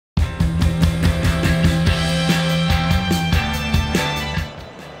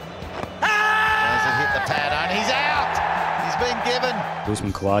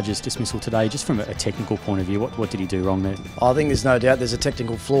Usman Khawaja's dismissal today, just from a technical point of view, what did he do wrong there? I think there's no doubt there's a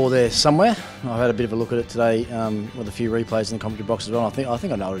technical flaw there somewhere. I've had a bit of a look at it today with a few replays in the commentary box as well. I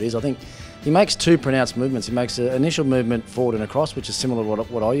think I know what it is. I think he makes two pronounced movements. He makes an initial movement forward and across, which is similar to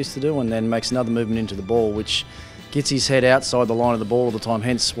what I used to do, and then makes another movement into the ball, which gets his head outside the line of the ball all the time,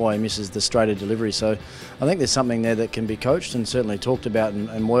 hence why he misses the straighter delivery. So I think there's something there that can be coached and certainly talked about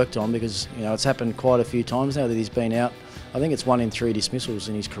and worked on, because it's happened quite a few times now that he's been out. I think it's 1 in 3 dismissals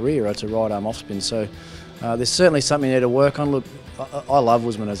in his career. It's a right arm off spin. So there's certainly something there to work on. Look, I love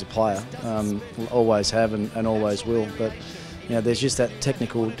Usman as a player, always have and always will. But there's just that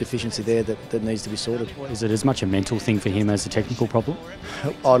technical deficiency there that needs to be sorted. Is it as much a mental thing for him as a technical problem?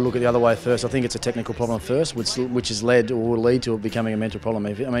 I'd look at the other way first. I think it's a technical problem first, which has led or will lead to it becoming a mental problem.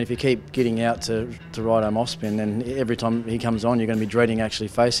 If you keep getting out to right arm off spin, then every time he comes on, you're going to be dreading actually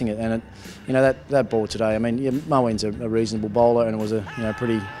facing it. And that ball today. Mooen's a reasonable bowler, and it was a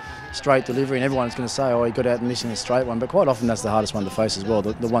pretty straight delivery, and everyone's going to say, oh, he got out and missing a straight one. But quite often that's the hardest one to face as well,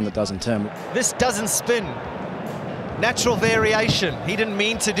 the one that doesn't turn. This doesn't spin. Natural variation. He didn't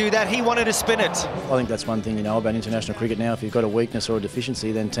mean to do that. He wanted to spin it. I think that's one thing about international cricket now. If you've got a weakness or a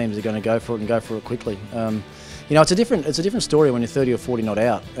deficiency, then teams are going to go for it and go for it quickly. It's a different story when you're 30 or 40 not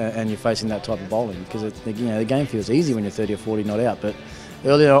out and you're facing that type of bowling, because the game feels easy when you're 30 or 40 not out. But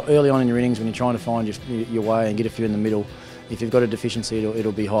early on in your innings, when you're trying to find your way and get a few in the middle, if you've got a deficiency,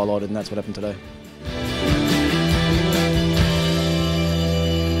 it'll be highlighted, and that's what happened today.